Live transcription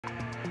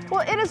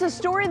Well, it is a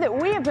story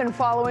that we have been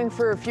following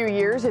for a few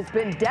years. It's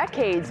been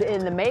decades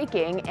in the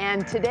making,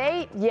 and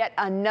today, yet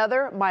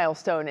another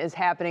milestone is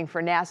happening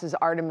for NASA's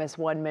Artemis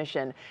I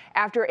mission.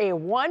 After a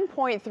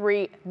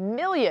 1.3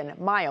 million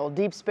mile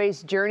deep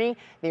space journey,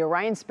 the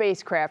Orion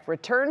spacecraft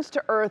returns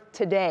to Earth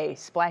today,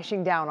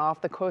 splashing down off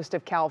the coast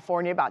of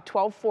California about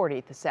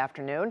 12:40 this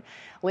afternoon.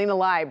 Lena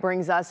Lai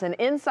brings us an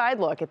inside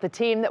look at the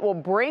team that will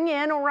bring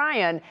in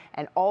Orion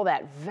and all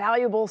that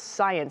valuable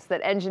science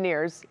that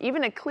engineers,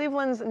 even at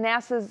Cleveland's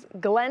NASA's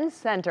Glenn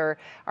Center,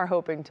 are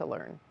hoping to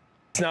learn.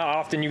 It's not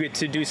often you get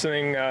to do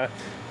something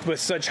with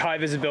such high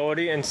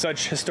visibility and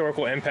such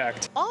historical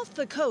impact. Off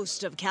the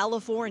coast of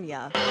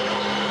California,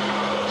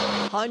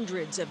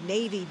 hundreds of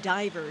Navy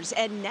divers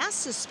and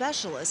NASA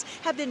specialists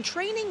have been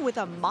training with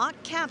a mock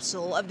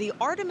capsule of the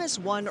Artemis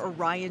I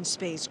Orion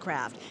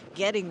spacecraft,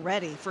 getting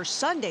ready for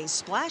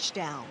Sunday's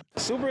splashdown.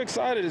 Super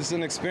excited. It's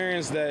an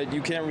experience that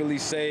you can't really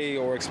say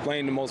or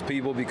explain to most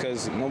people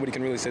because nobody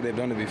can really say they've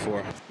done it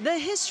before. The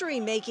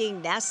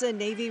history-making NASA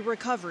Navy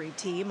recovery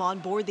team on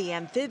board the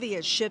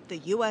amphibious ship the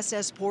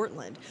USS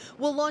Portland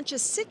will launch a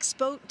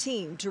 6-boat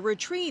team to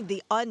retrieve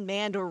the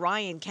unmanned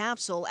Orion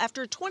capsule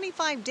after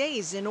 25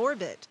 days in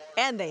orbit.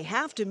 And they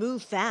have to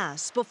move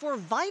fast before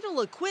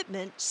vital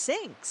equipment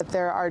sinks.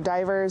 There are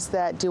divers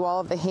that do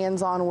all of the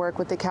hands-on work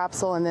with the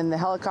capsule, and then the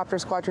helicopter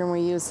squadron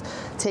we use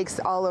takes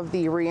all of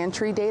the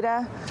re-entry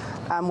data,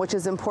 which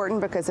is important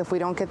because if we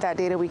don't get that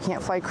data, we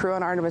can't fly crew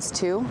on Artemis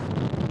II.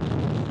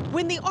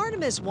 When the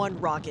Artemis I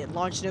rocket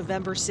launched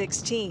November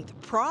 16th,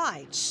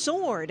 pride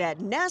soared at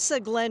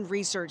NASA Glenn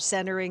Research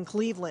Center in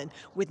Cleveland,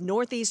 with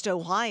Northeast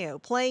Ohio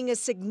playing a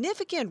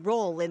significant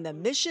role in the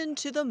mission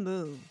to the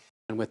moon.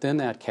 And within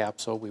that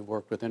capsule, we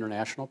worked with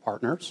international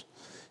partners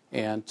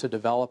and to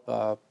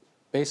develop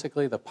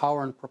basically the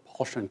power and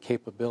propulsion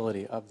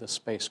capability of the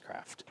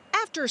spacecraft.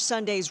 After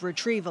Sunday's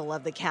retrieval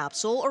of the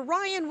capsule,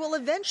 Orion will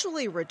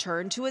eventually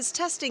return to his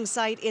testing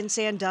site in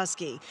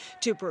Sandusky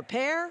to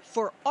prepare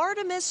for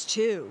Artemis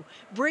II,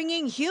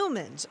 bringing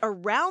humans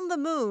around the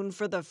moon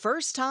for the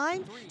first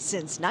time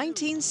since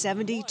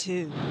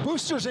 1972.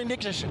 Boosters in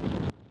ignition.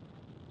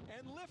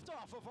 And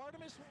liftoff of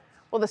Artemis.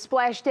 Well, the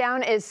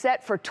splashdown is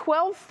set for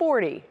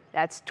 12:40.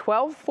 That's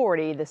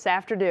 12:40 this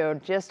afternoon,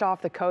 just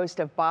off the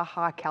coast of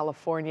Baja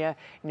California,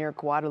 near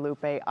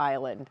Guadalupe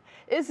Island.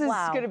 This is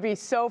going to be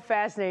so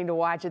fascinating to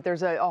watch it.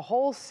 There's a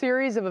whole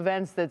series of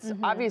events that's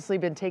obviously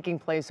been taking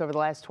place over the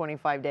last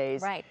 25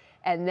 days. Right.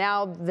 And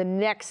now the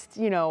next,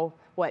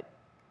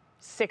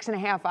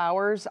 6.5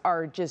 hours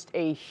are just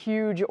a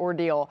huge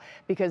ordeal,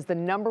 because the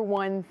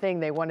 #1 thing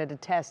they wanted to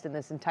test in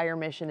this entire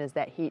mission is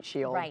that heat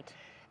shield. Right.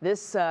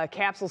 This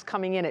capsule's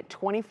coming in at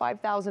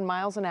 25,000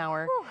 miles an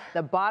hour. Whew.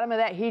 The bottom of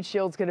that heat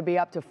shield's going to be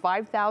up to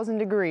 5,000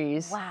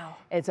 degrees. Wow.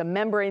 It's a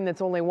membrane that's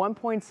only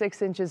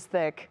 1.6 inches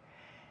thick.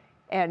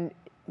 And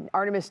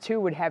Artemis II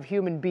would have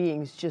human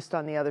beings just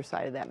on the other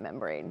side of that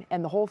membrane.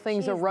 And the whole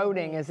thing's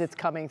eroding as it's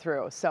coming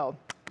through. So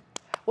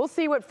we'll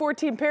see what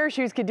 14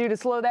 parachutes could do to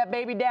slow that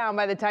baby down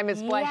by the time it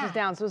splashes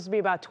down. It's supposed to be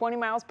about 20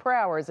 miles per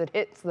hour as it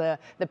hits the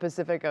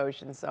Pacific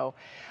Ocean. So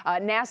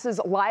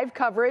NASA's live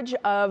coverage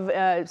of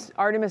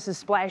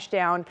Artemis's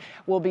splashdown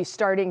will be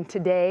starting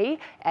today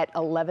at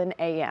 11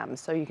 a.m.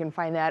 So you can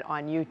find that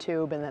on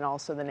YouTube and then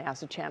also the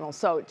NASA channel.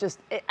 So just,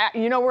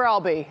 you know where I'll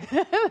be.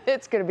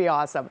 It's going to be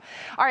awesome.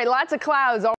 All right, lots of clouds.